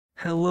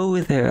Hello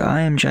there,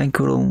 I am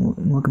GiantGrotle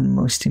and welcome to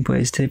most team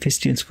plays. Today,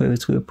 students play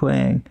with we're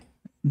playing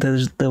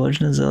the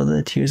Legend of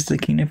Zelda Tears of the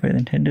Kingdom for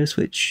Nintendo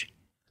Switch.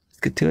 Let's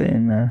get to it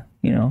and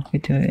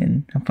get to it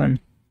and have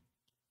fun.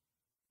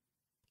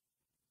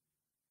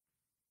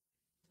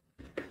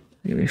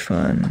 It'll be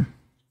fun.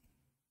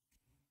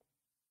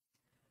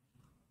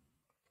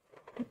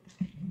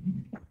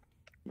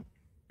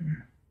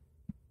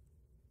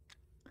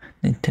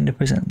 Nintendo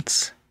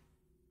presents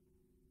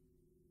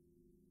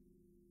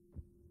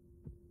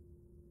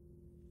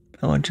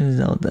The Legend of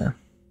Zelda.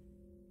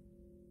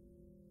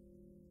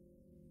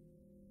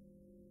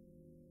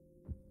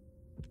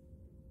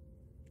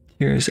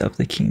 Tears of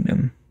the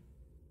Kingdom.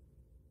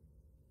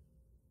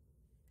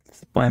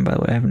 It's blind, by the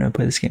way. I have never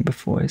played this game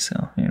before,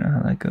 so you know how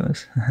that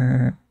goes.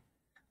 I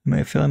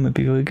might feel I might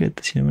be really good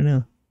this. You never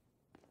know.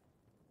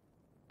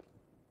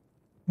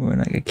 We're in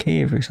like a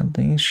cave or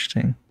something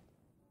interesting.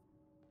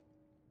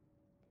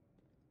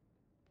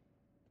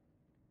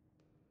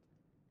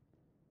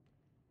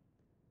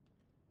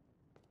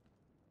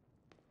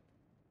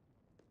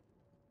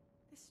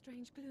 This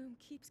strange gloom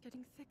keeps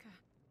getting thicker.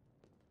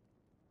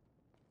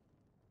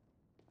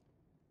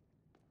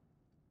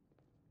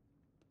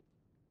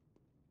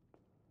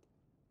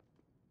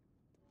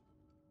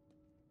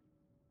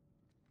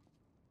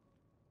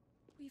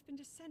 We've been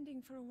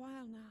descending for a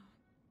while now.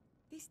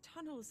 These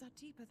tunnels are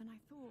deeper than I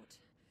thought.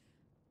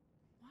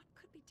 What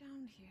could be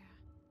down here?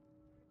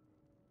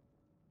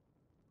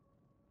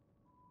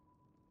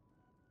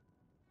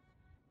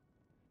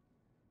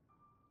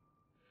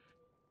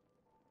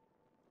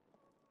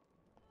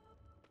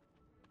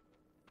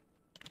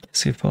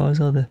 So he follows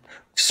all the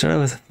start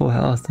with full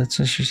health. That's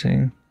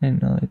interesting. I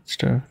didn't know it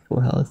started with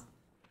full health.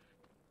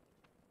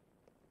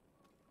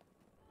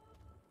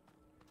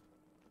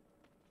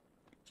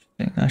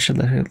 I should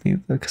let her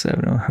leave though, because I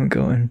don't know where I'm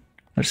going.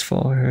 I'll just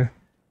follow her.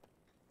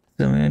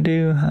 That's what I'm gonna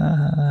do. Ha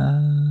ha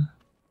ha.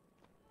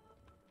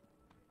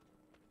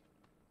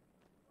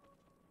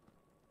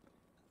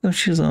 Oh,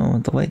 she's the one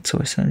with the light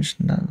source. I'm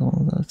just not the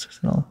one with the light source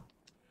at all.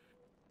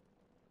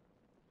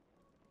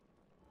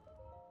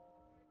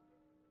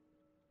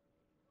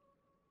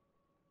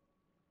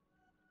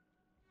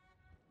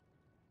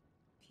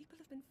 People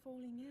have been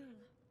falling ill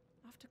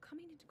after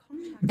coming into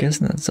contact. I'm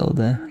guessing that's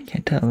Zelda. I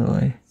can't tell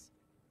really.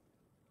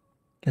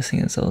 Guessing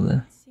it's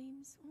Zelda. It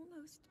seems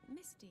almost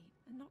misty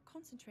and not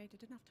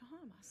concentrated enough to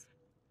harm us.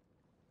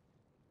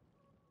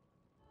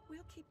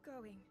 We'll keep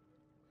going,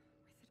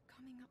 with it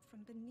coming up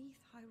from beneath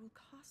Hyrule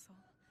Castle.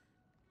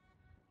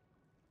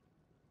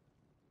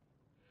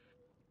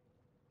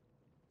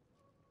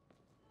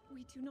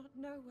 We do not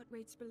know what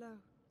waits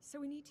below, so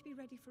we need to be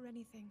ready for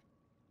anything.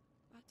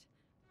 But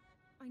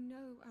I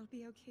know I'll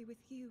be okay with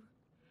you,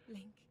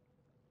 Link.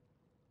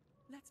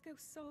 Let's go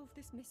solve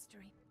this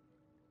mystery.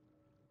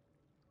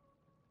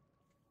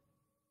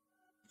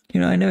 You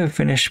know, I never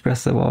finished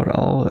Breath of the Wild at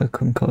all. I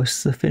come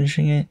close to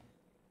finishing it.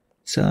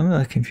 So I'm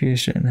really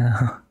confused right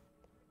now.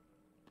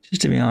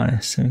 Just to be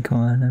honest. I mean, come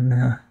on. I don't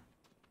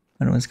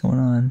know what's going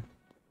on.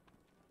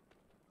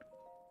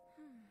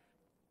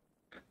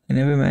 I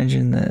never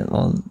imagined that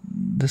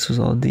this was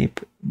all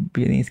deep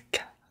beneath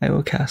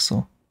Hyrule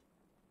Castle.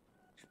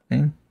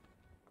 Thing.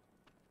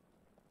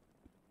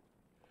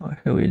 Oh,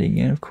 here we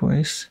again, of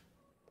course.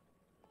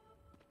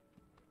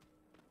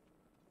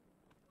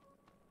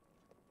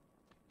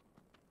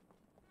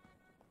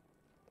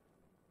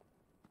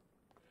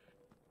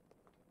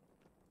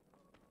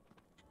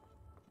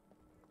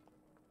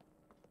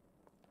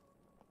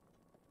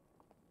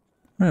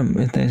 I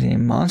wonder if there's any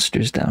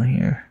monsters down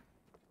here.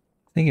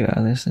 Think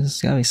about this. There's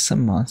gotta be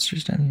some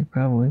monsters down here,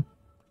 probably.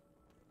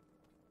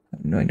 I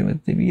have no idea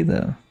what they be,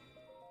 though.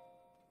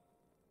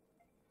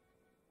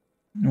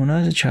 When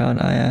I was a child,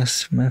 I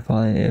asked my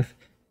father if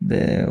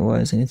there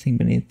was anything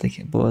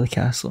below the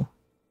castle.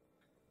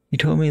 He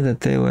told me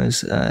that there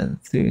was,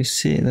 through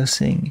seeing,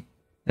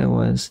 it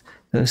was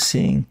very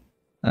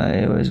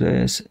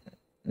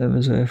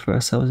for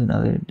ourselves and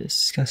others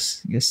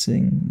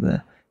discussing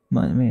the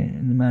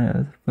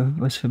matter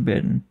was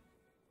forbidden.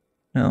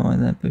 No,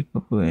 and that people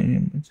believe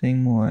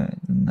anything more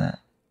than that.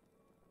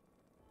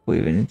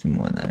 Believe anything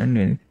more than that. I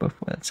knew anything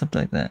before that.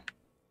 Something like that.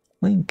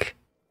 Link.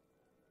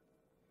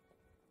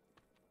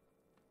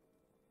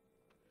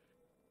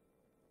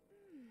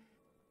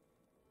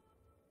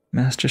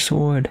 Master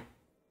Sword.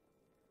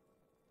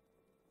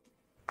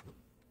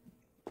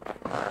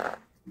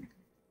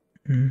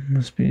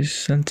 Must be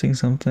sensing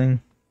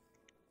something.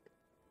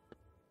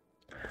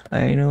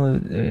 I know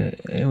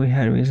we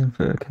had a reason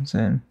for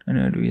concern. I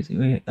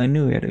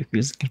knew we had a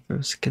reason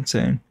for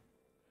concern.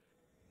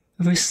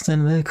 Ever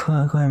since the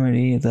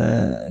calamity,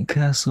 the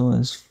castle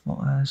has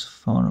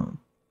fallen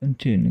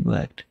into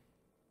neglect.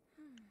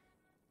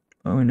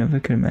 But we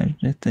never could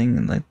imagine a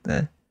thing like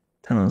the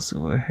tunnels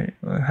were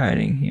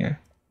hiding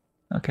here.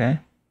 Okay?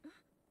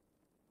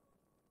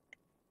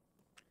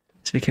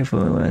 So be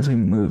careful as we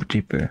move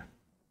deeper.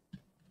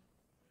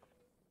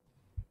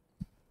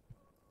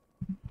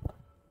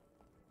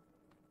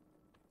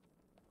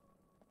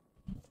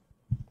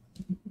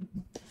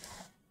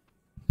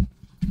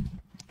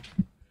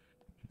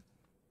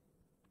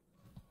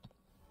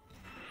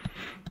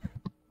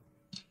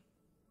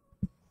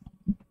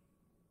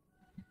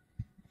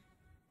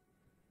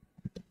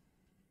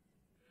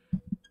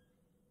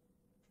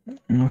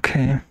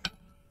 Okay.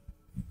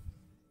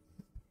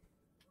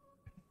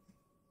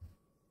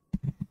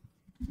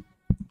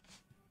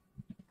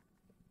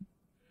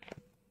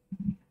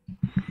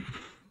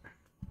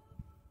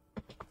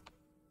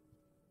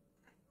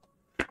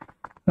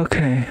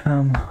 Okay,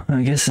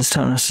 I guess it's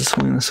telling us to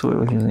swing the sword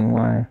with using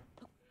Y.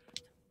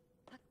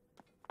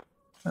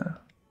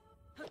 That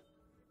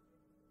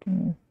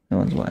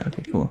one's Y,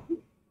 okay, cool.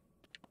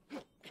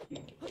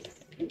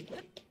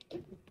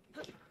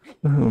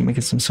 Ooh,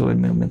 making some sword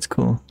movements,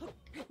 cool.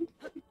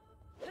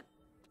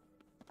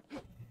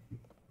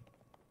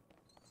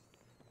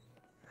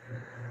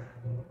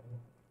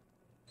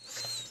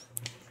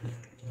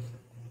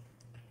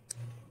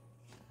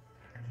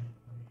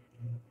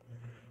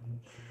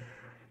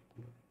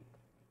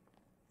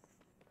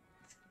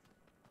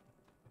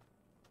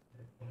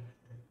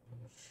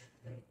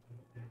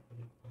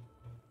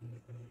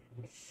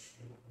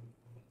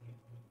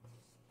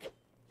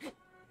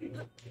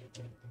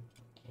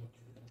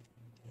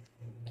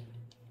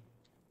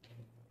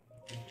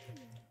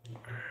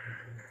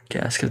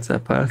 Okay, I skipped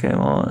that part. Okay,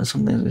 well,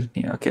 something's in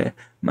here. Okay,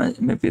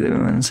 might be the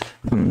ruins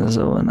from the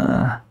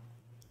Zonai.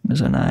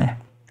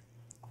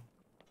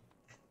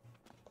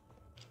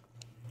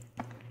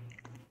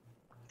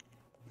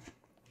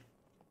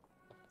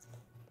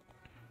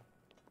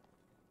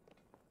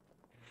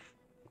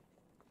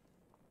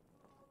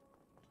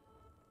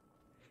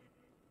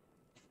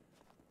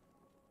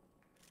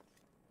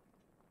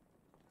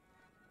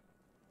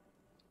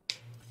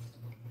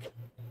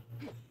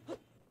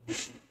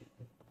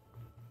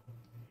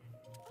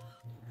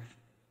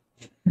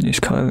 These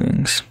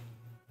carvings.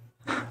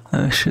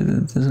 I'm sure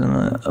that there's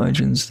no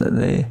origins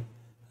that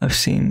I've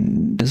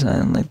seen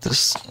designed like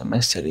this in my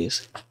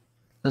studies.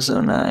 The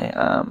Zonai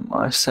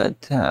are said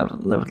to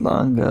have lived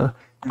long ago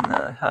in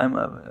the time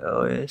of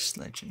Oris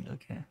legend.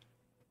 Okay.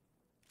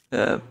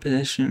 The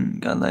position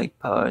godlike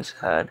powers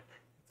had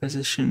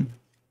position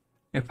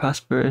a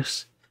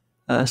prosperous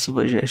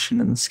civilization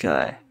in the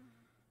sky.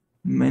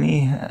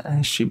 Many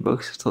history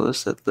books have told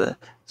us that the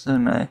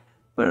Zonai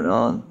but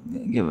all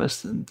give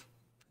us the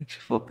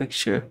full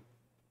picture,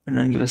 but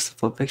none give us the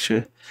full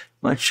picture.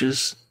 Much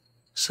is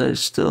such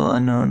still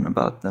unknown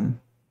about them.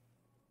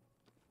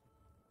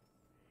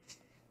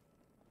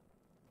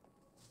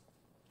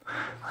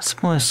 What's the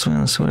point of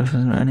swinging the sword if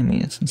there's no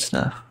enemies and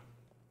stuff?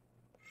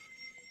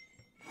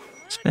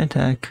 Spin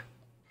attack.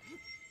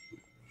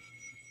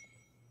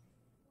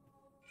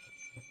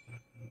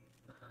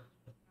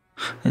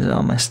 Is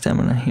all my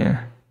stamina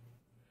here?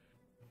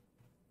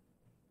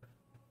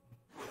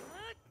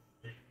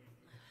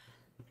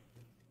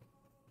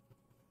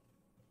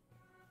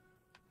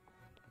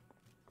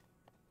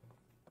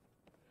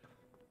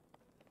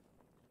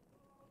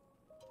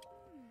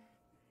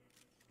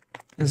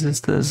 Is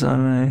this the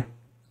zone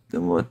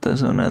what the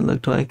zone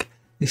looked like?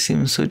 They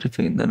seem so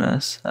different than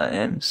us,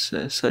 and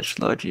such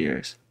large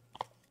ears.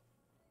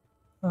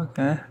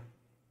 Okay.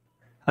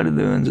 How did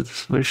the ruins of the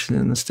civilization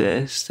in the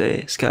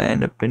sky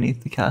end up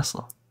beneath the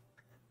castle?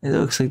 It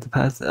looks like the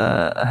path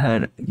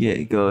ahead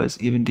goes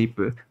even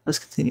deeper. Let's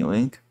continue,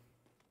 Ink.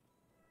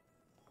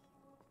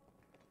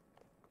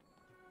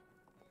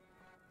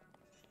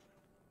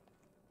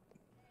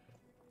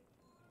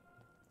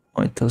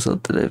 Wait, those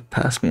out that have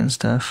passed me and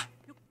stuff.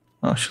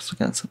 Oh, she's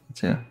looking at something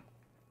too.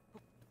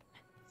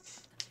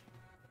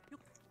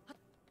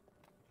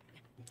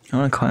 I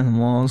want to climb the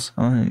walls.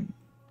 I want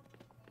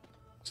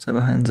to stay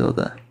behind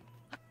Zelda.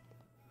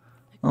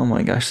 Oh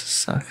my gosh, this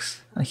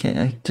sucks. I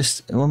can't.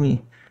 Let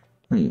me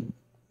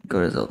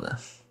go to Zelda.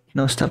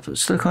 No, stop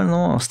climbing the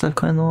walls. Stop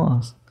climbing the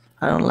walls.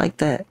 I don't like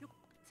that.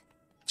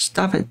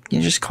 Stop it.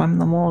 You're just climbing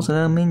the walls and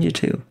I don't mean you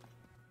to.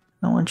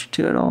 I don't want you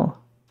to at all.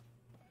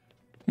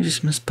 You're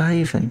just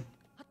misbehaving.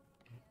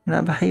 You're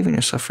not behaving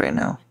yourself right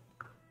now.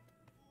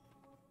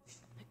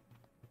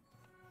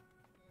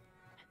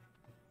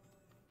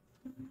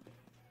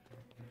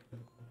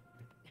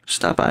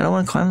 Stop it. I don't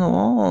want to climb the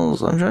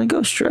walls. I'm trying to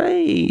go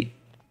straight.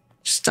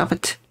 Stop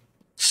it.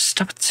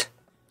 Stop it.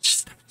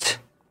 Stop it.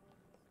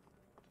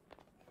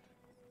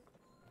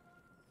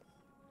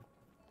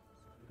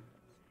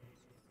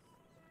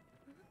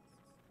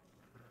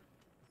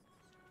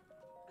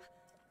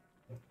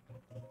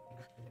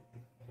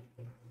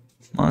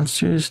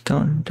 Monsters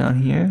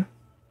down here?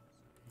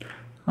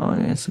 Oh,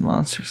 it's the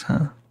monsters,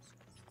 huh?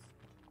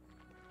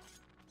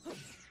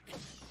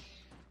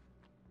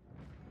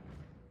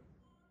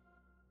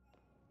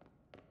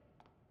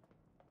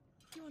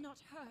 You're not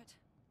hurt,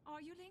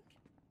 are you, Link?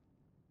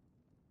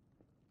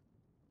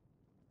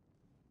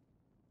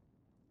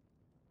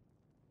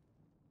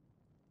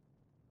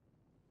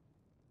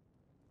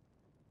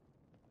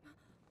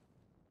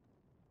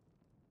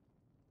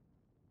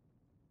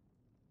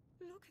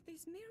 Look at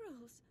these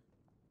murals.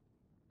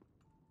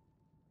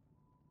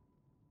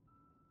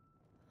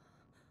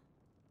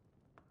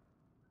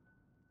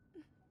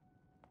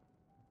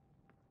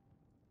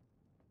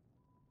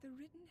 The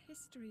written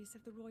histories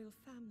of the royal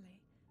family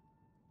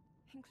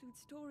include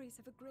stories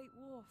of a great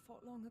war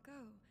fought long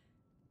ago.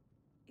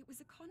 It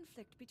was a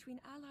conflict between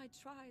allied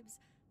tribes,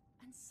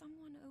 and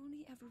someone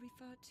only ever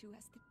referred to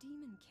as the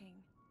Demon King.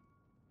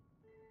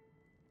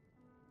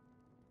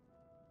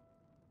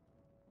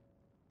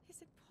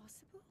 Is it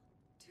possible?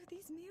 Do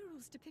these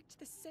murals depict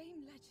the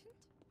same legend?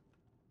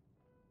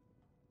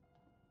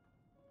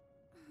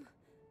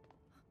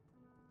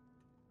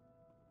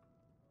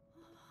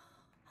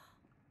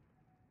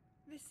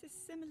 This is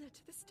similar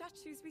to the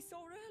statues we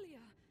saw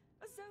earlier,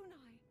 a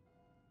Zonai.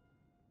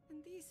 And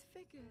these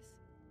figures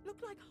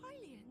look like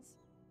Hylians.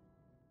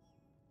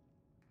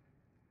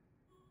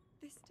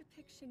 This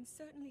depiction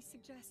certainly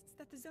suggests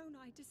that the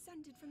Zonai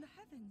descended from the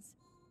heavens.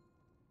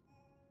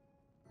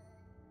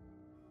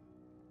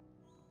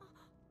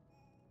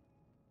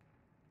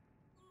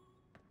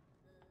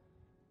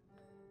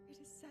 It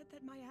is said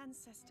that my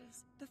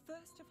ancestors, the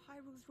first of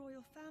Hyrule's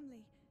royal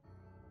family,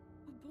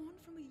 were born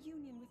from a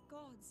union with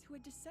gods who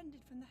had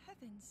descended from the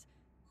heavens.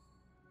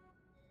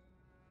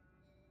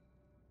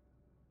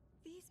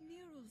 These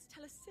murals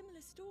tell a similar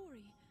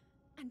story,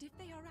 and if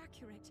they are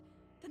accurate,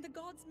 then the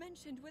gods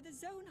mentioned were the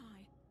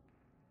Zonai.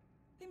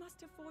 They must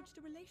have forged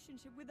a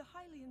relationship with the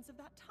Hylians of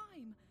that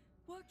time,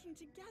 working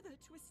together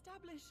to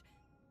establish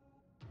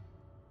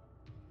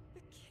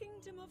the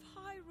Kingdom of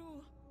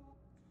Hyrule.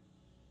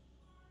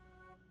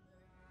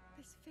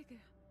 This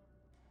figure,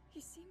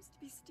 he seems to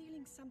be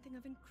stealing something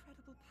of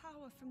incredible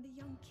power from the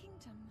young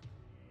kingdom.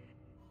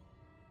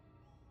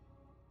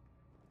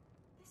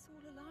 This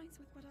all aligns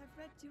with what I've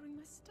read during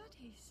my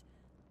studies.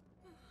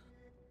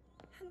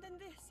 And then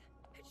this,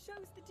 it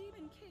shows the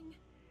Demon King.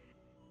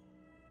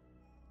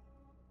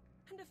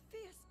 And a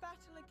fierce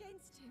battle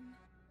against him.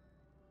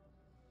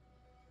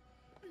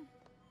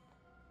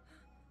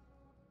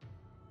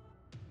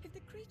 If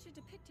the creature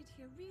depicted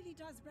here really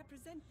does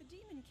represent the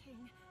Demon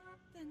King,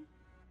 then...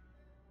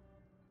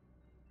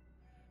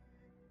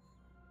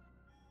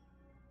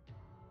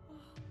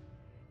 Oh.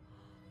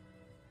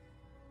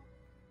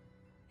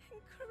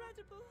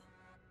 Incredible!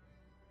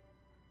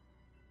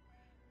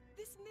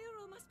 This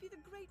mural must be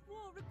the Great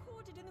War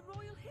recorded in the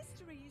royal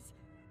histories.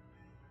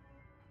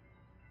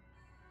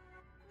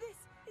 This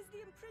is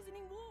the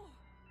imprisoning war,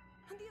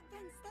 and the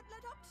events that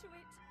led up to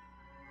it.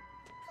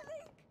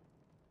 Link!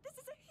 This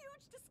is a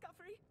huge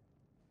discovery!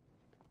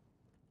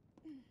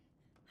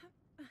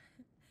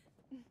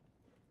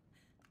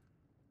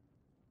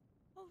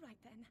 All right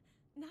then,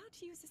 now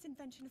to use this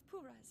invention of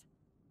Pura's.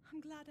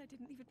 I'm glad I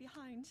didn't leave it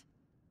behind.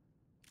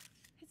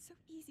 It's so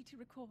easy to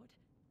record.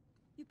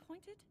 You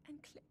point it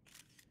and click.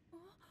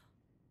 Oh.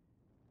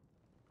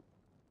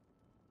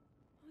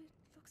 It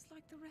looks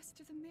like the rest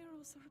of the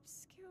murals are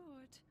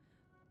obscured.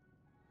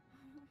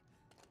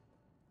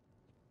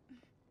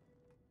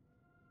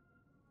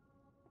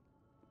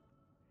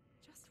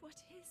 Just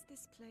what is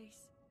this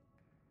place?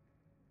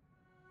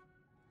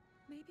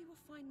 Maybe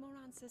we'll find more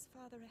answers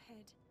farther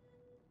ahead.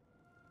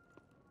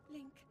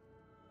 Link,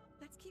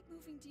 let's keep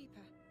moving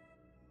deeper.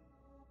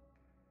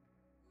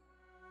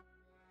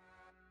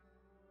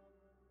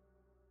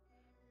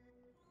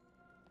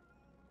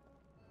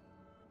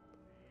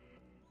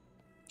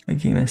 The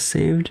game is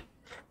saved,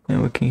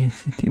 and we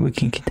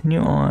can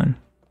continue on.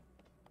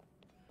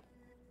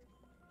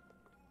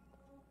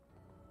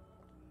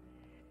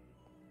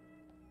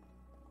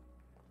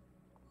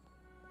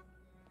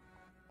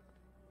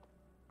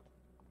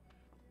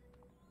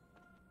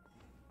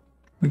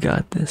 We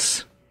got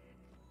this.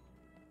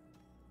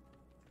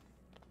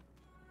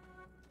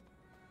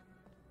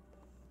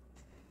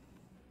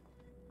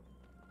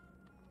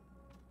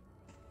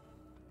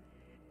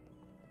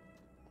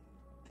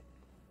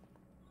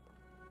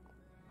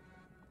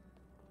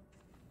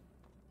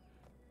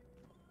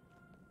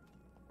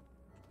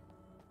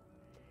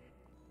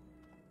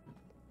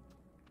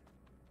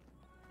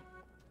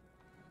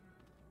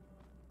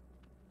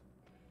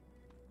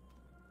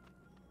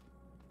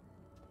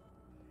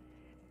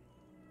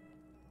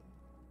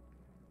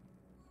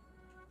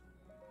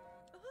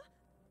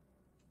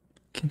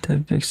 Can't tell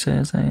you how excited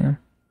as I am.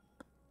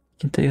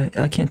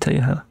 I can't tell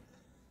you how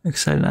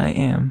excited I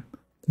am.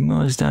 The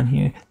mill is down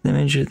here. The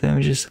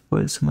images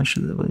support so much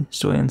of the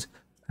historians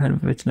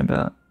had written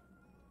about.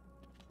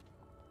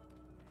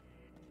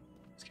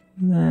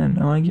 Then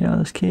I want to get out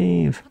of this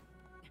cave.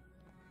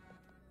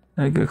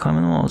 I gotta go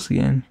climbing the walls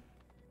again.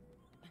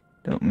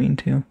 Don't mean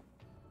to.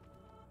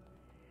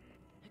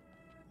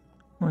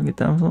 I want to get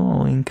down from the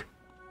wall, Link.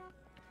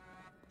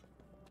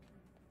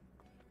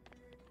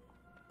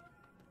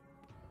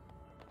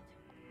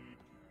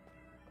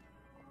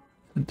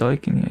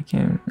 Dark in here, I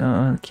can't.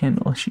 The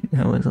candle.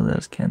 That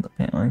was a candle,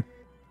 apparently.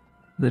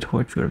 The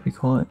torch, whatever you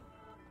call it.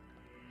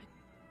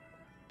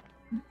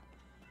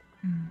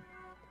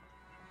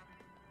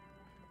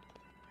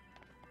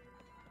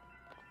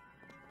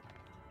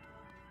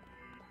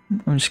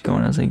 I'm just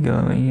going as I go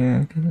right here,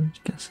 because I'm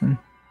just guessing.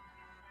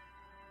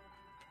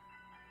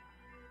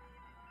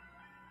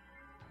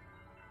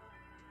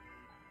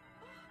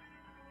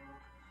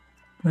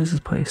 What is this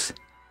place?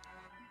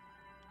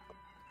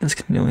 Let's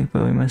continue,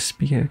 but we must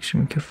be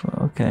extremely careful.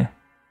 Okay.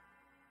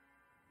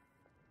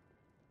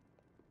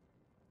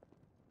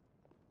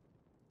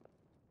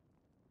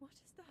 What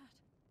is that?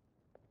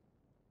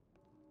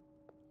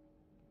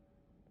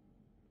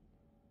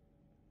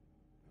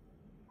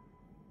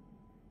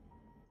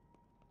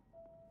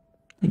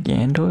 The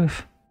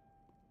Gandalf?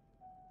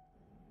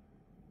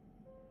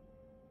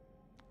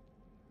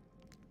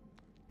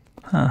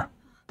 Huh.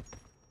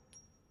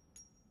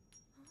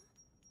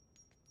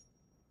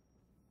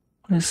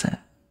 What is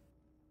that?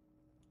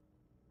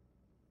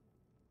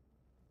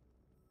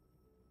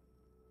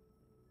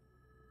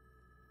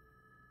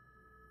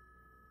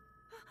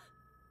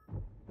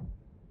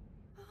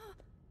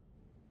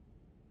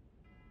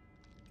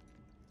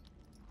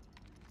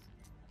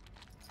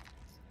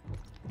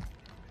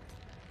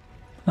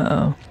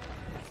 Uh-oh.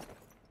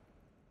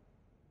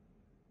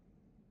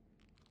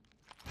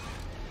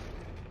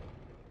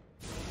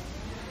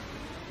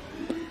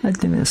 That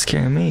didn't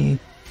scare me.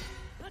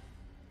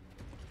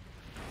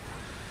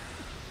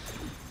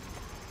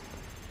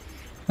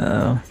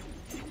 Uh-oh.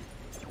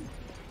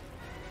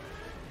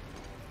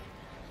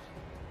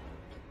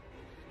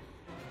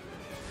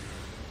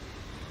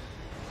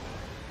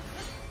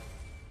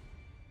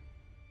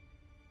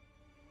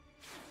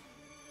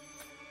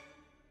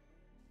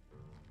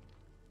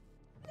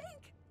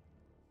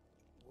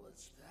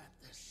 Was that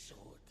the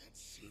sword that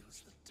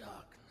seals the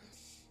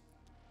darkness?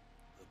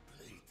 The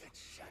blade that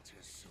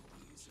shatters so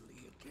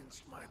easily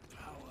against my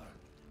power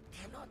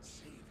cannot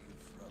save you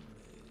from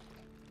me.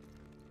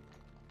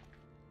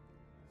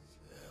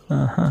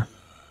 Uh-huh.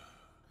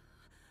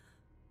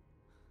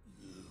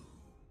 You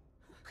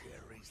who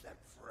carries that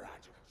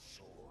fragile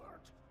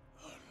sword,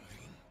 a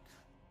link.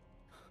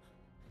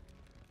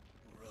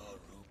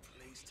 Raru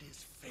placed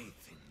his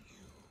faith in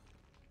you.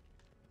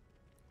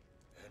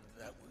 And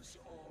that was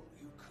all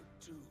you could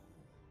do.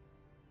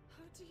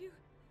 How do you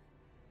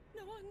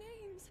know our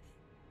names?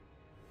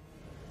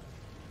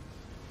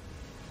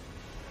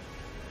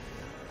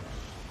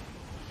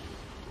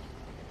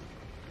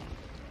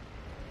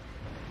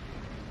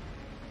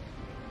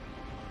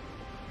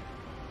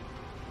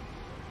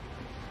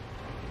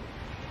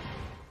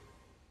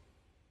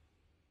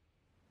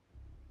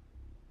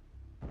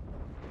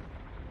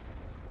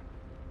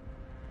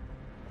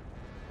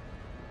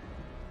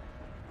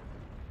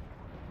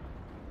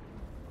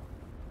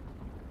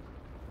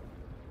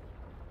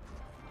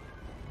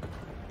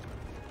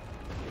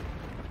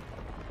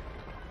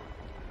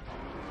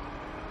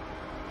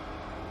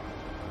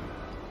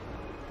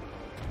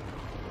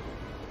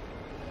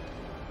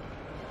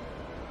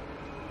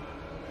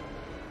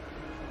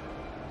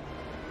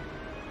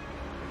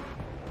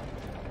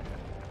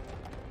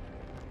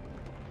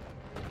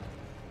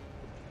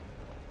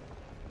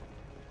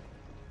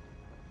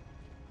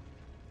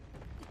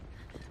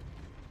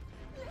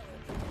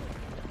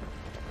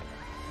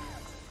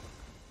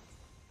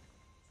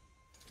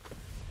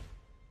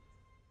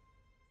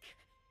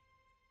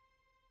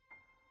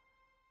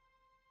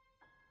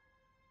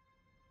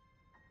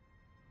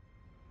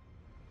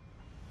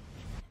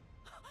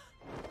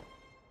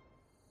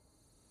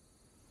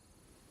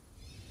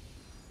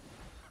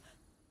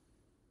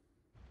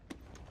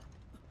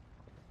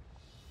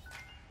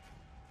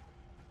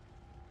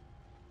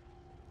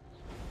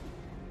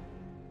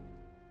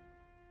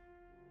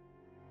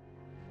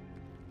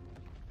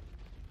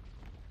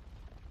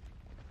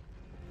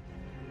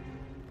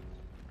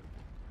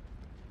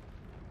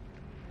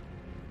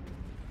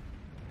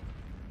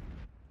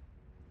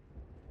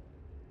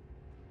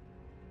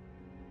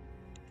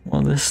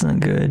 Well, this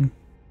isn't good.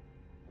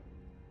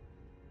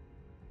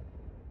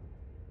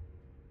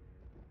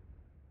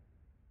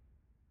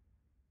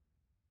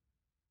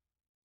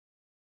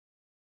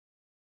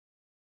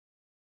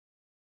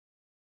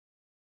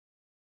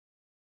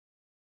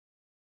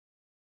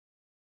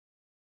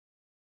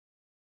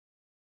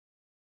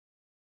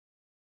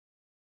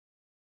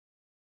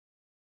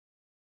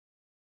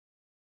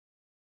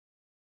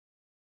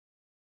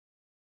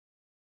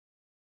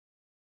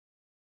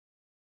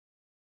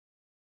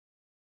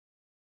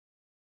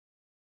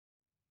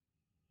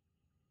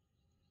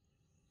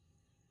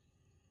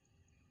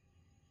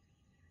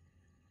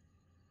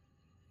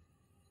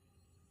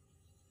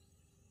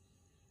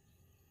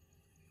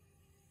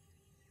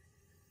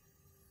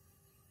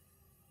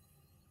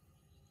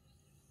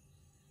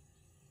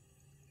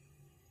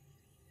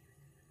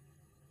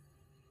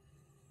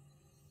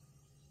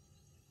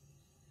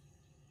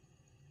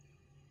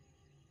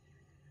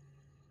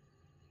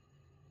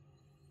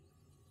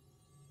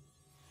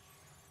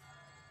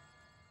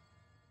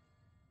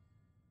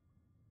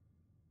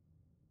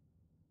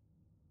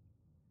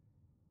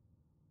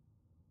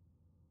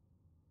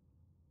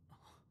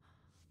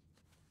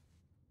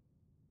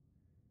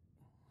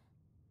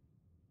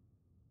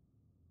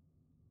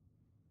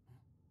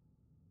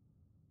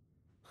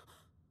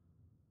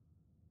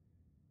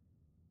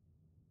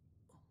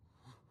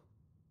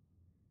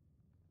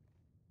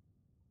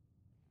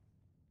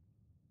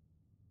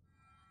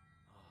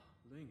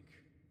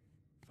 Link,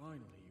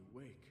 finally you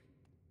wake.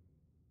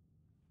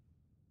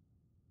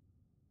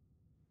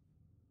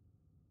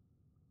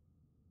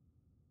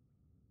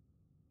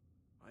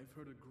 I've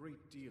heard a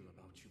great deal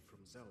about you from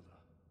Zelda.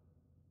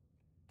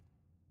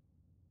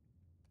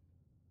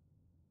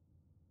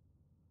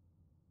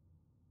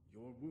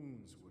 Your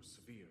wounds were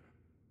severe.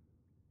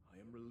 I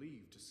am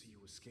relieved to see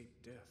you escape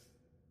death.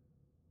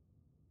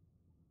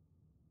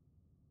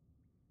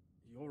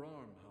 Your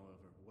arm,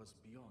 however, was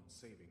beyond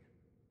saving.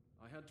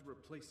 I had to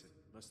replace it,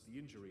 lest the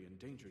injury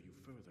endanger you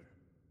further.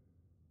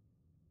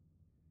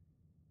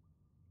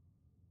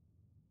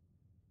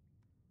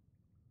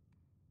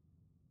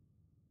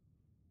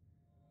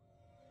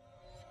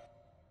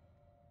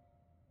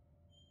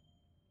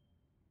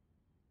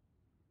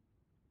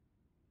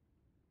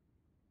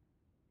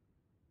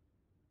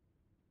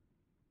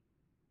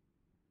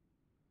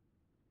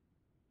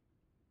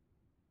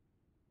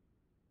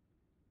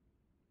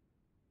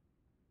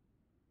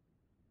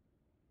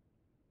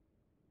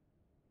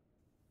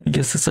 I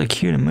guess it's like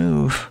here to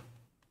move.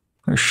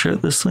 Or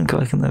shirtless Link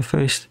like in the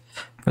first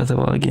Breath of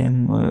the Wild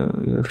game,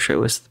 or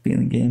shirtless at the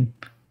beginning of the game.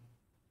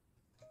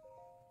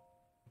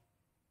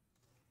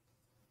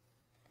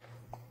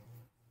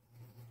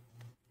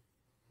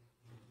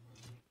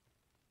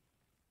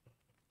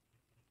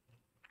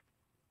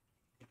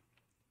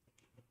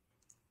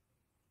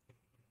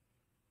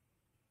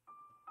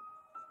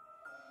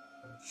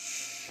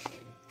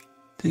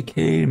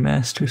 Decayed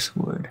Master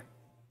Sword.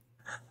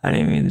 I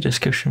didn't read the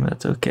description, but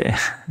that's okay.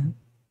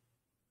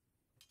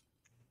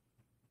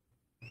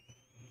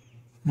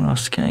 What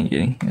else can I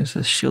get? Is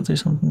this shield or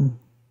something?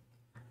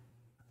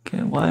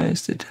 Okay, why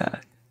is the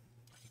attack?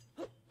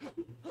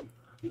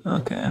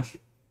 Okay,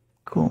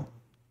 cool.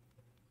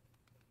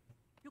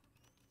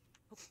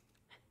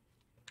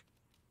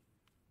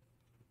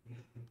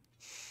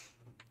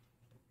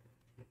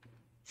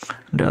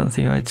 I'm down with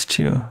the heights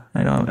too.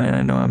 I don't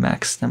have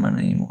max stamina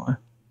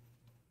anymore.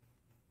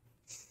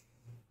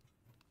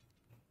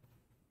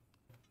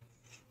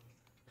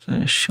 Is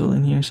there a shield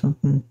in here or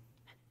something?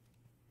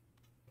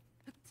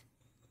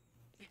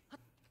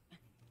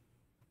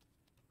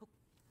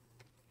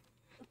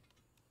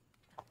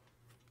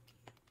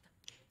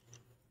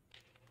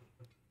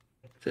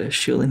 Is there a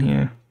shield in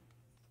here?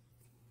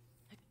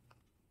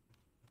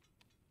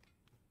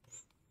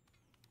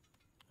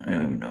 I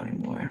don't even know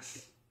anymore.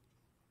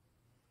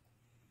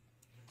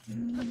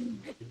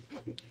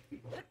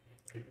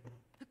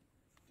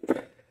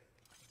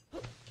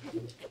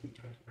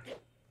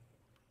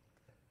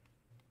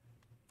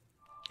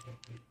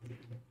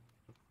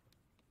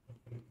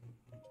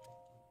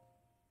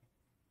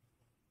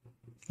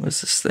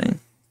 What's this thing?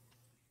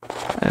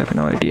 I have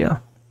no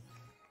idea.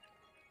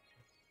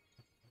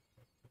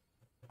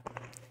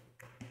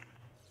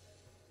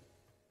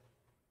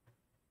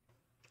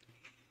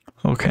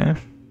 Okay.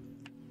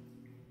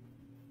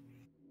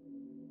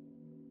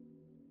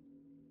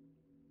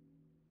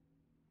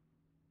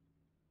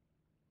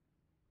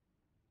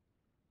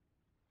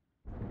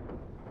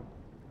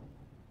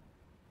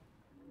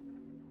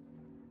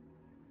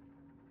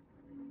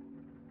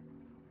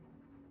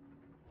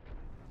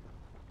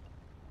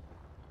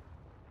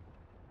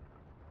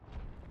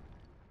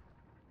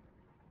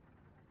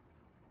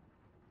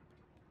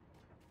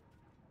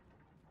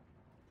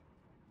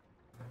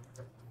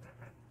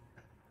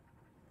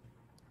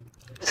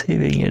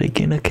 Saving it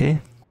again,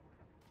 okay.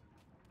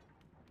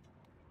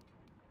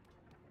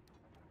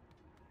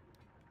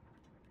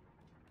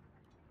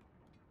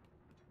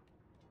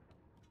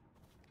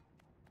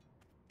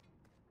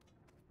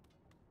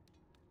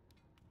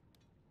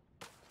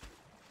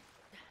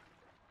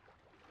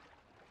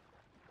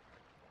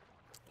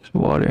 There's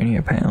water in here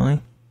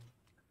apparently.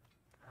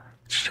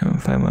 Just trying to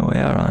find my way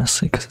out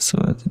honestly, because that's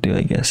what I have to do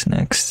I guess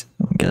next,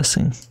 I'm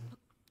guessing.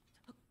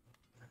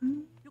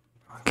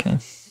 Okay.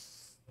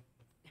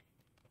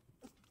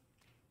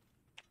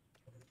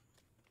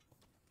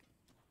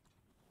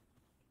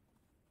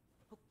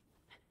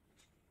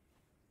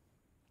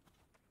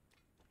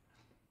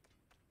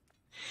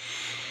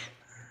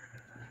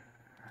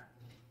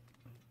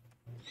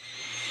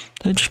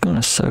 They're just going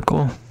to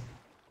circle.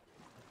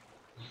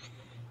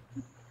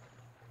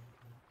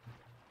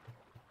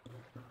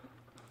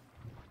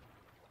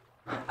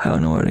 I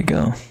don't know where to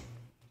go.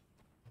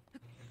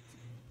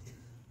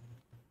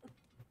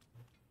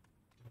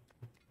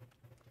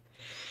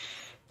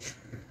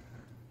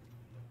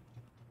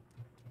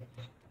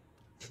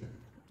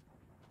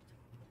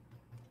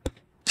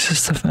 It's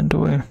just the front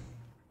door.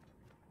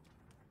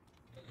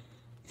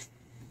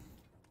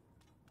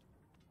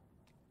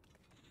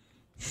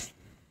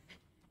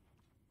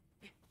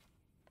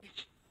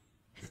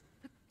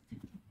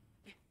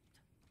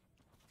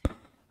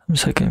 I'm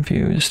so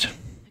confused.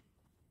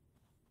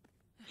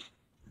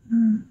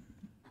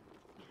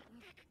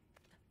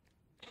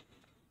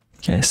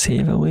 Can I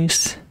save at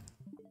least?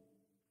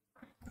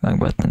 Wrong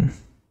button.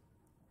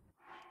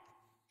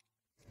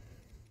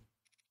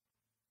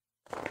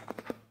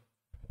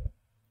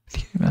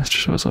 Okay, Master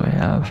Swords what I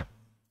have.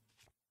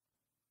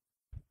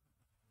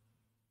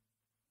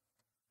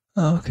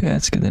 Okay,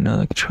 that's good to know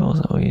the controls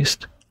at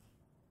least.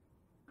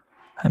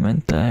 I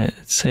meant that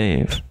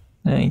save.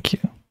 Thank you.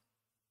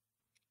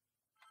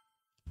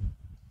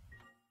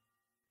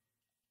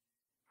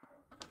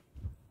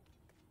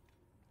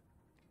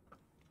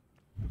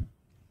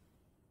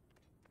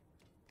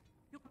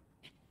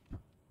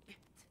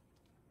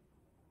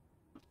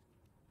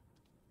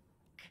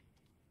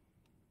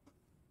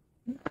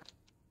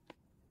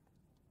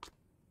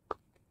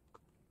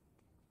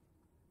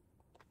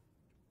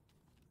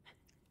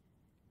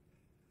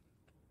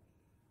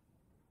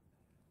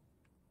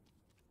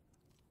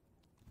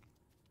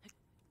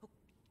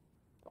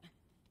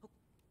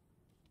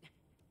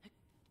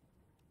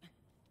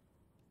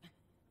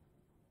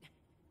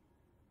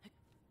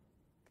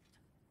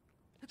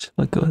 Just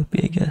let go with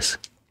B, I guess.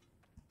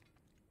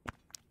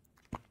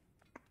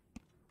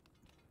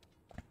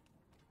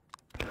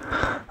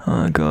 I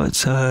wanna go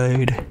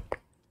outside.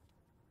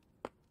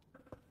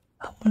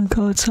 I wanna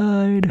go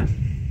outside.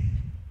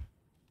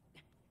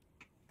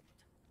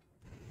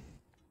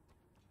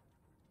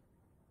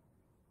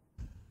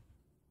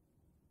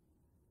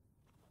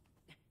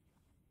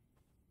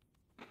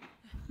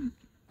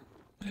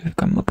 Maybe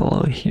come up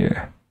below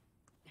here.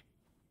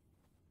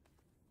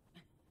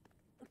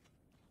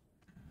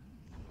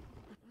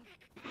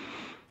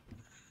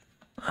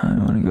 I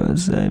wanna go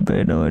outside, but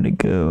I don't want to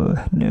go.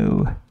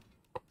 No.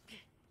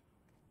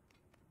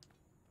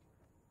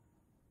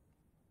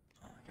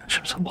 Gosh,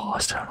 I'm so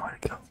lost. I don't know where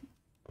to go.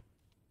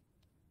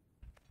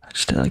 I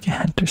just did like a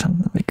hint or something.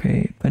 That'd be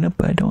great. But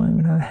nope, I don't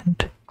even have a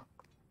hint.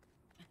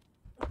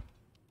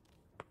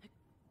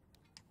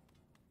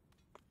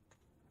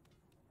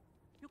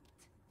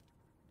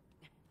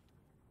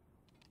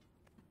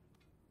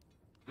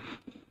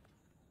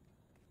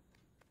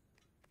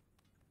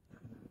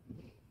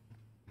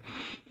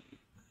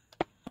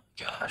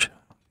 Gosh.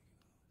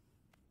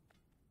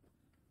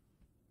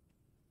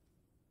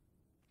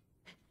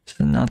 This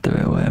is not the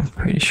right way, I'm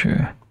pretty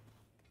sure.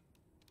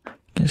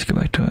 Let's go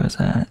back to where I was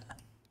at.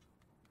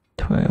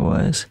 To where I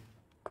was.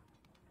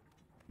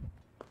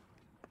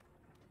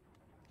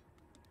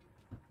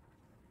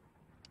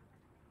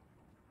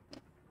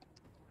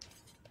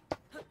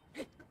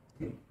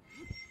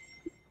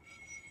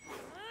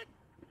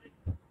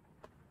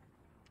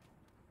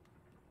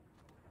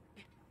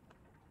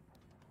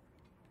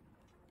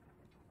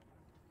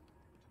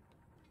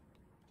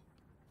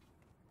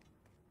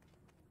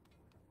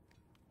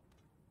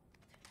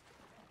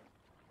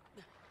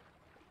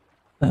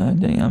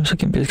 Dang, I'm so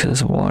confused because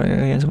this water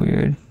area is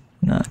weird.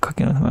 Not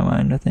clicking with my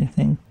mind with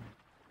anything.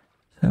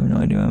 So I have no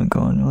idea where I'm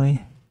going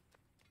really.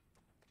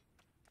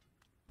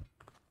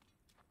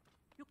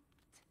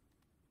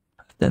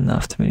 Then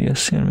off the video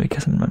soon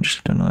because I'm not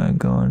just don't know where I'm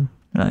going.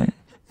 Right.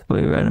 It's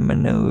probably right in my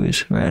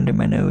nose. Right under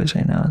my nose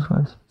right now is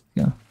what it's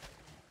going.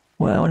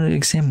 Well, I wanted to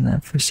examine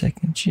that for a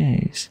second.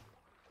 Jeez.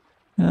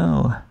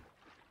 No.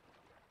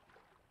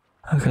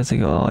 I got to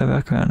go all the way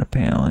back around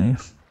apparently.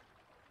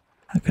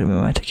 I could have been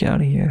my ticket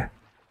out of here.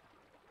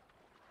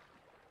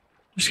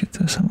 Just get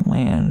to some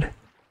land.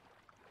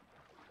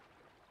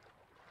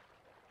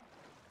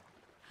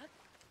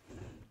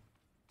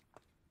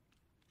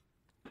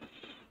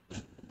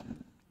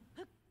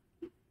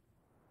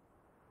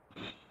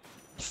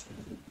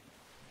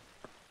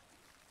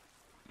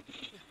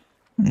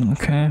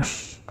 Okay.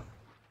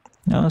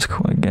 That was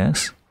cool, I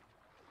guess.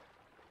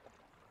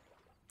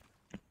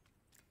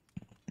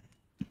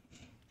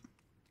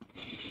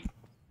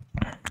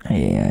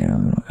 Yeah, I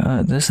don't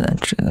know. This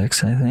actually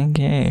looks, I think.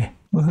 Yay.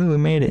 Woohoo, we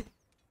made it.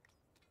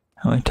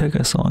 Oh, it took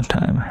us a long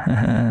time.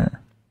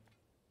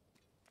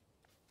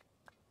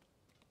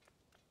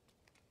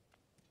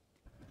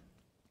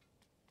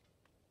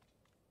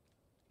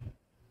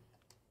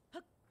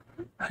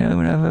 I don't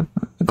even have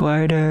a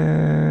glider.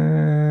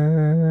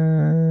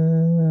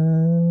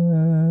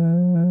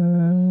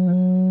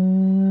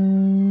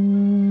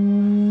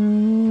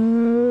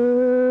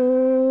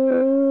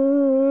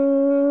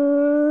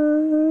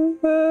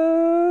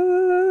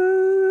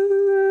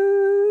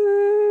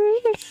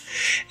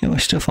 And we're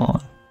still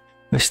falling.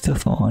 We're still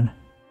falling.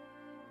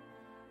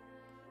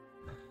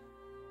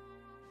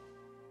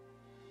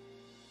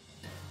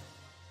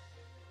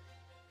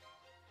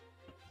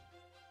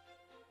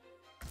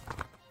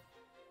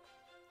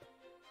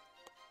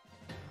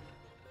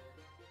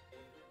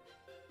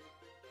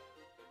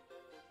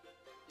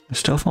 We're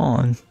still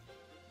falling.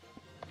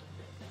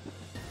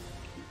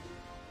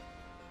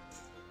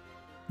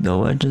 The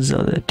Legend of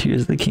Zelda: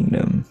 Tears of the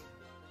Kingdom.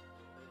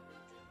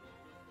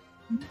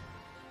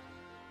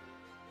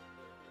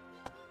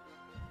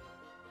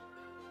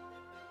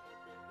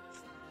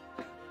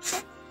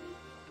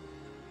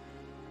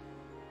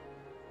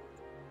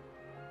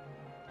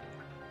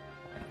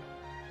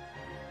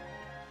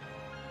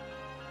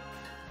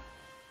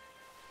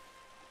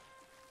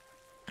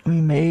 We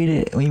made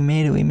it. We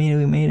made it. We made it.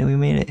 We made it. We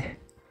made it.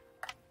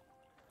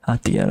 I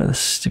have to get out of this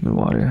stupid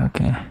water.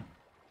 Okay.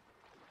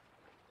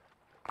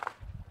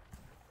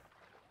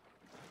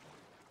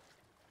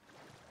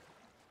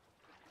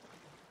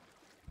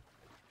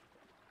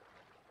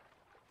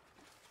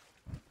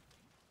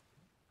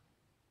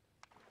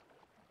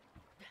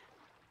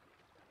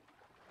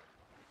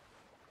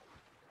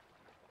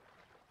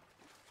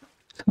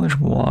 So much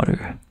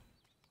water.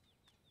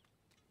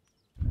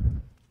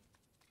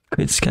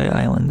 Great Sky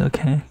Island.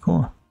 Okay,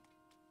 cool.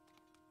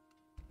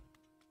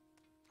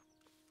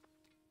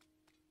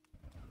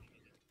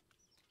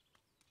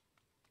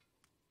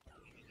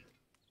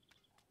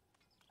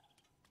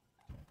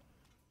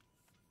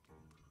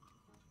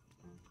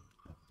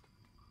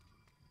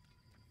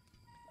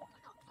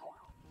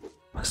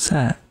 What's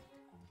that?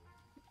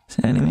 Is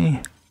it an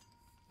enemy?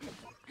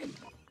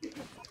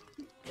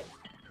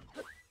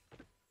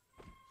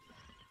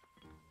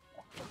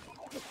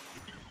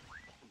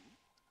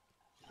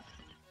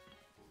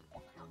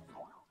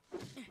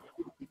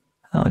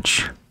 Oh,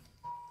 much.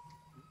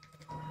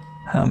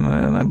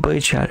 My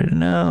blade shattered.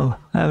 No,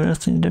 I have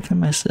nothing to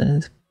defend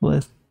myself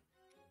with.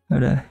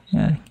 But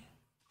yeah.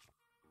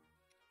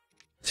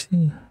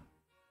 See.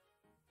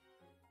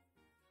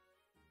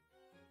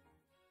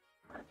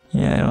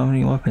 Yeah, I don't have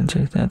any weapons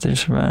like that.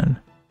 Just run.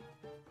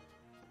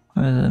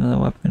 Where's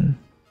another weapon?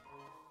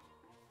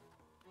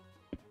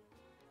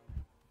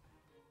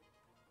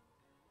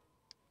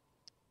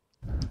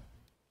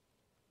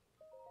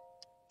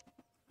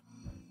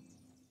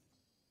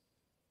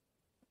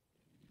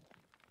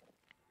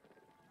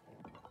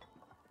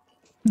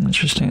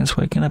 Interesting, it's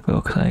waking up, it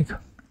looks like.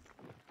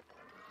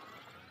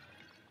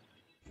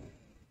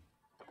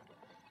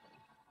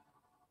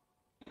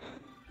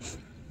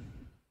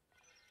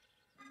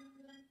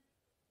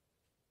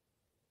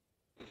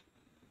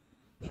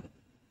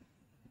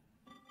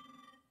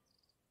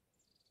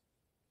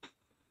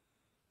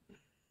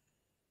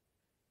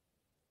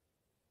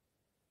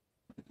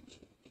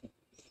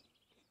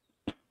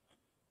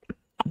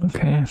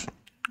 Okay,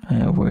 I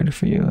have waited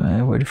for you. I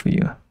have waited for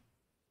you.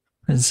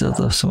 I still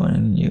love someone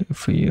in you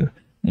for you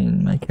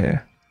in my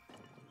care.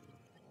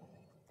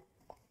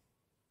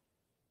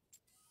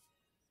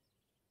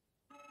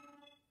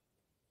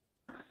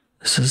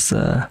 This is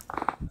the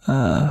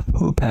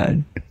poo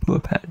pad. Poo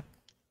pad.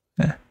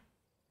 Yeah.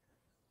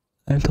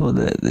 I'm told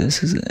that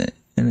this is an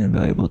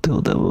invaluable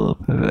tool that will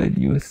provide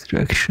you with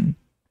direction.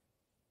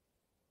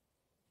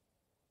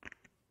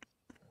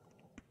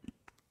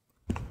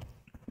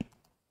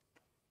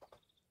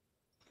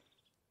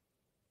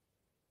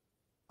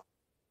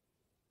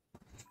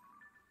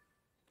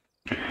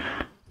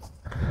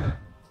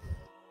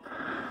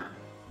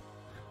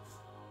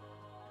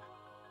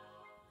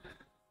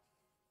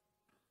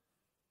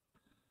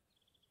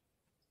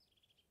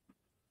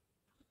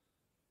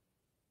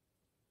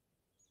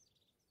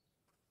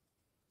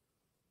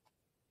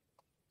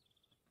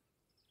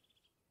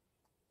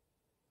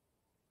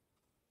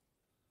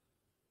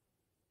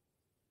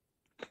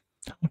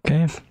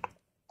 Okay.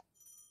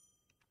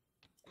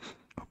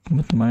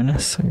 With the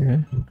minus,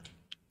 okay.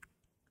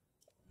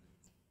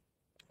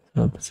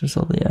 So this is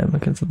all the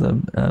because of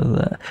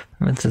the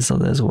Princess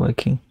Zelda is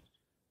working.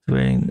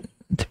 Waiting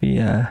to be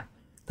a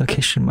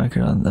location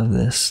marker of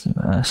this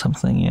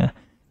something. Yeah,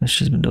 this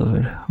has been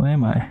delivered. Where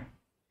am I?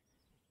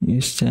 You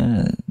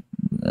stand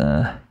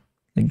the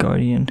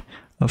guardian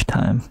of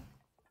time.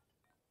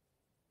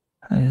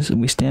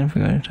 We stand for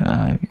guardian of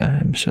time.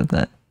 I'm sure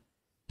that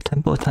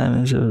temple of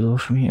time is visible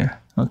from here.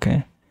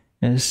 Okay,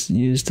 it's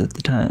used at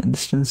the time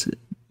distance.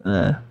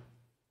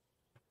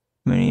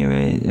 Many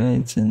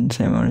rites and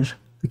ceremonies.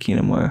 The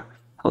kingdom were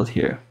held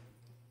here.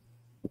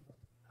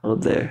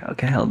 Held there.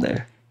 Okay, held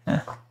there.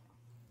 Yeah.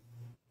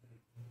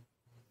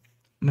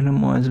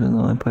 Minimal has been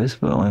the only place,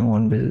 but only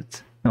one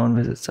visits. No one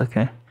visits.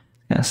 Okay.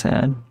 Yeah,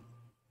 sad.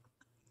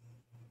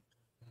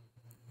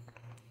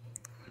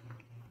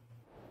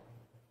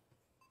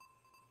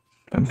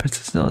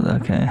 Princess Zelda.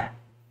 Okay.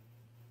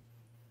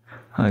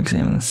 I'll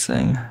examine this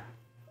thing.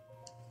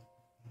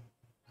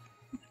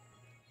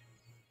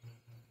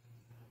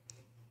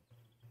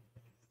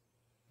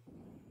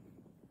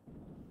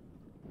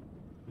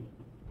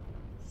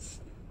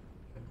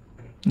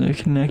 They're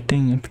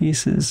connecting in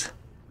pieces.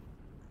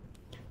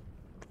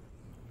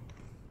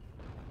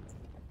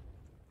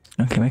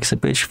 Okay, makes a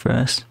bridge for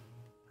us.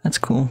 That's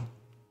cool.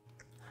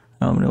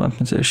 I don't have any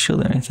weapons or a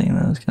shield or anything,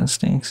 that kind of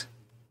stinks.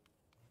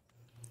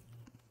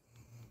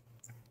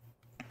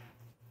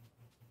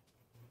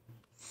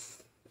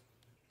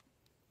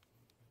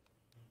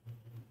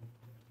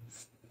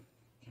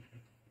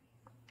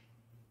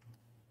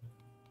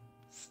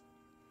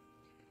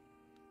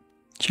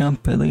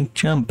 Jump, Billy,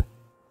 jump.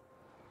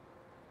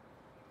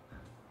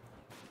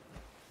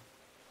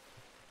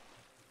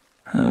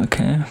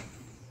 Okay.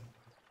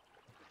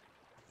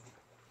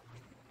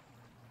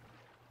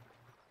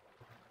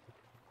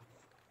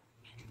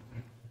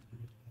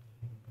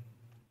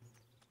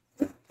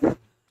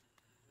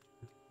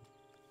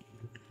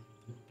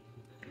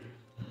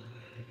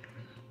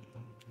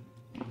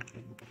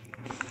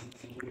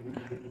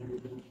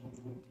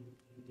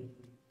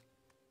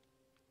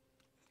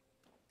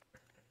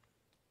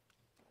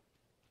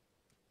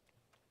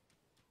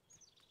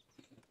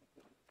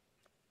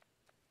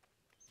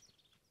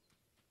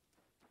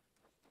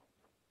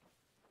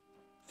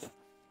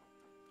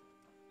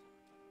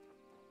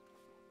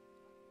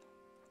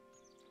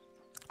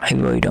 I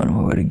really don't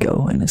know where to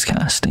go, and this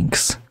kind of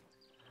stinks.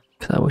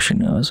 Cause I wish I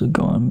knew as we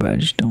go on, but I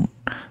just don't.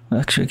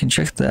 Actually, I can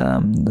check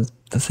the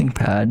thing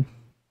pad,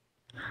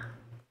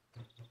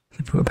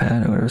 the poor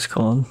pad, or whatever it's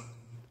called.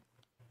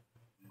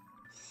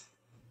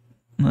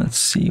 Let's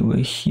see, we're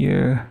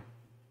here.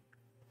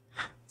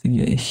 To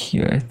get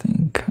here, I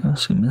think. I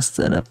also messed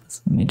that up.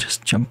 Let me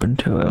just jump in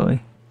too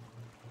early.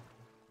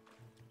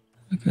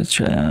 I could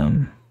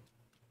try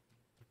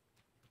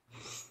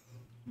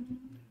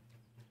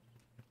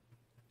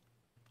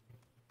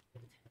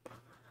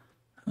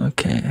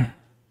Okay.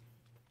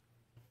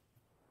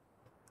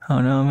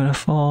 Oh no, I'm gonna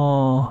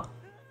fall.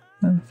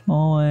 I'm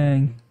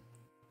falling.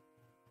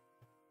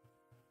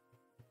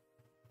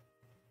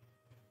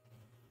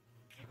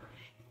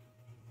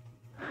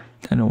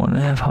 I don't want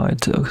to have how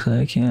it looks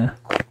like, yeah.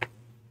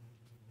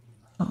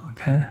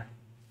 Okay.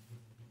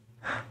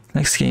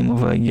 Next game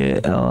over I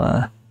get,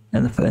 I'll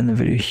end the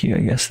video here,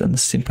 I guess, then the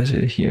Steam Place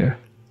video here.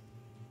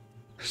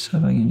 So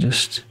if I can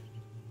just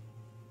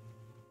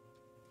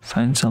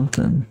find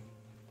something.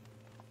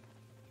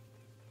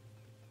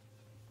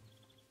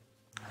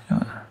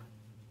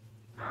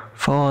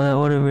 Follow that,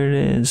 whatever it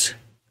is.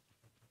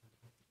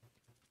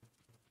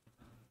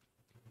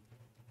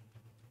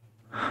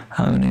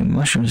 I don't have any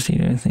mushrooms to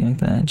eat or anything like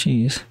that,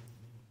 jeez.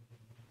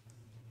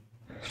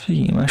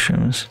 Speaking of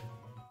mushrooms,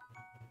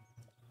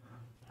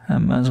 I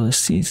might as well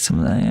just eat some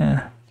of that,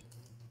 yeah.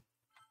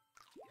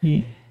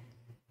 Eat.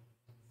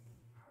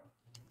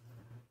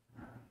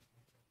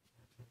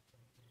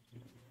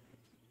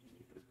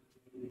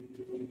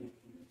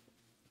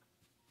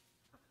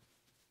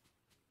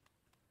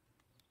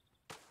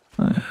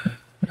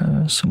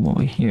 Some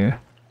over here.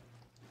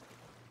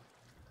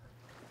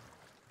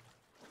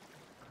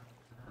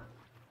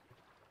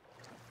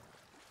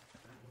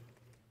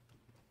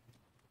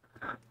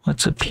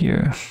 What's up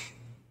here?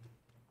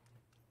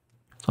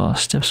 Oh,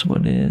 steps,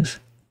 what it is.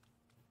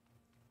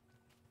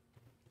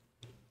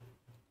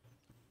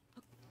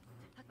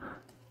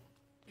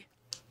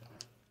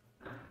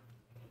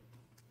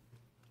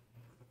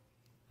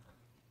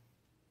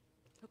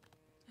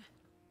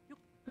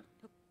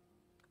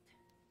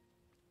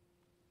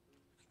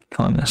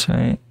 Climb this,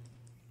 right?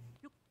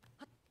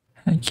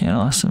 I can't,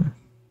 awesome.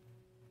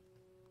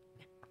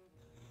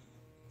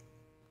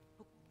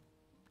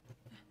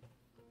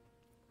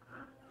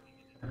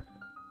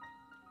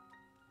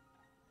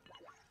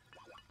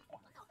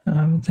 I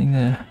don't think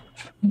that.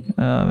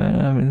 Oh man,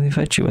 I really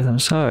fight you with. I'm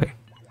sorry.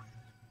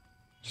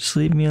 Just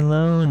leave me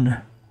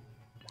alone.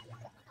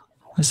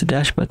 Where's the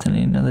dash button? I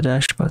need another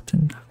dash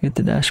button. Get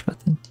the dash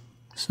button.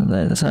 So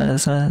that's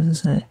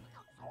not.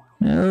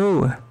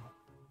 No.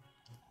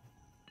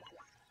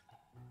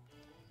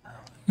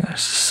 Gosh,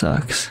 this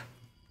sucks.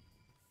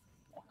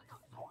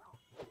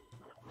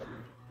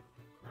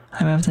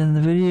 I'm at the end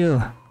of the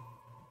video.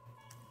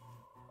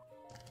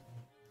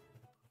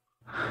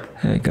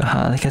 There we go.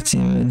 Ha, the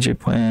cutscene moves your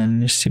plan.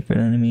 Your stupid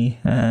enemy.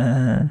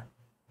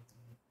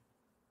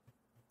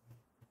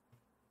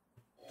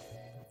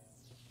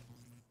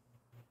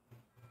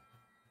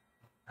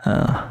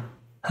 Oh,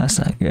 that's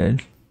not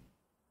good.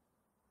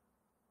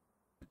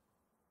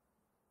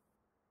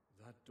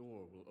 That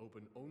door will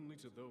open only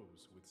to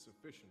those with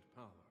sufficient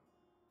power.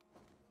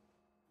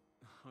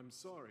 I'm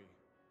sorry.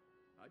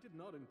 I did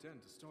not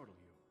intend to startle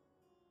you.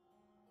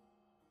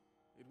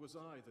 It was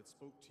I that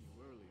spoke to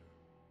you earlier.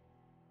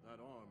 That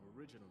arm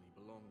originally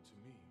belonged to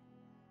me.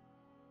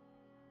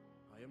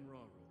 I am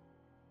Raru.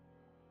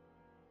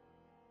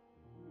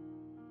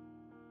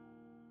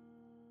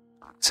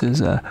 This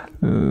is,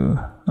 ooh,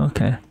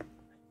 okay.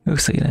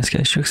 Looks like a nice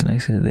guy. She looks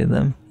nice. They,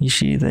 them.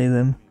 She, they,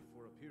 them.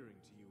 For appearing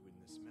to you in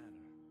this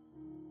manner.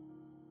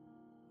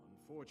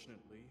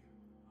 Unfortunately,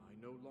 I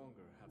no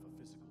longer have a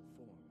physical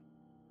form.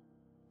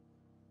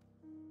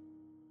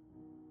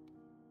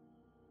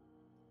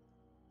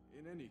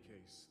 In any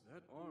case,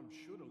 that arm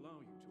should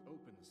allow you to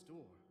open this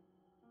door.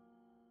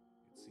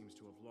 It seems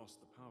to have lost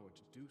the power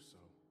to do so.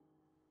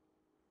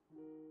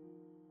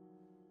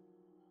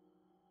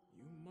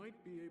 You might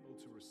be able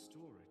to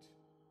restore it,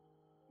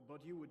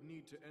 but you would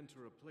need to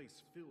enter a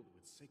place filled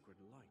with sacred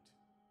light.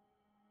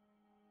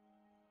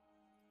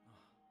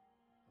 Ah,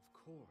 of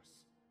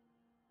course.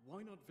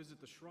 Why not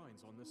visit the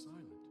shrines on this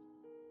island?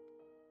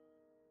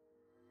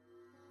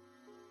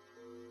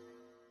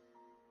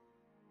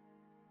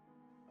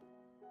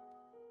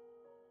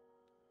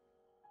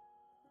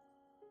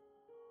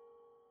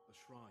 The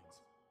shrines.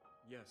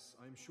 Yes,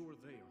 I'm sure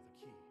they are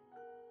the key.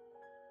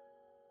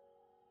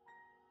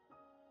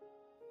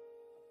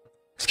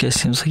 This guy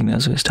seems like he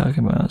knows what he's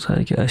talking about, so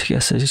I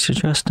guess I should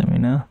trust him, you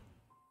know?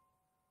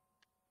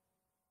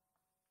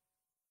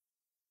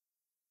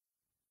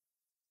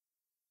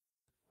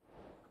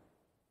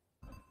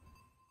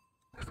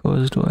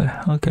 Closed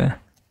door, okay.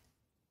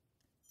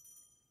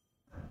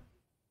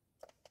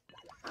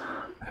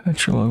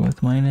 Virtual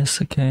with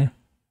minus, okay.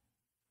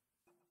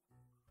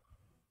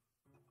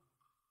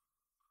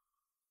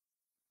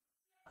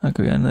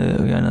 Okay, we got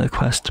another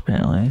quest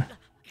apparently.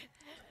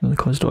 Another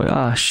closed door.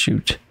 Ah,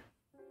 shoot.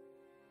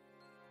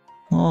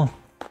 Oh,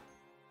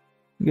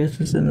 I guess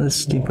this is another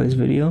Steam Place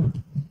video.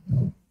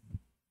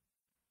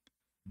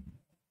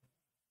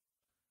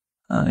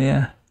 Oh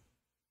yeah,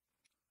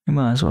 we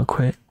might as well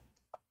quit.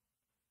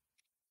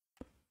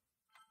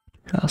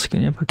 I'll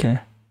skin up,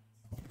 okay.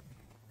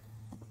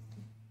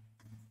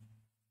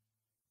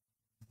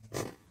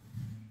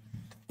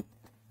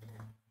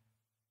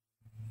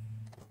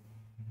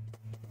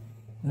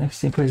 Next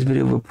Steam Place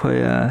video we'll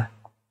play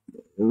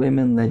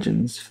Rayman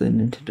Legends for the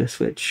Nintendo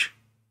Switch.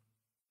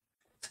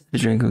 The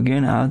drink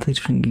again. I would like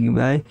to thank you.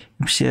 Goodbye.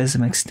 See you guys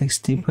in the next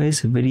Steam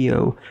Place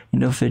video.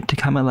 And don't forget to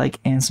comment, like,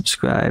 and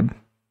subscribe.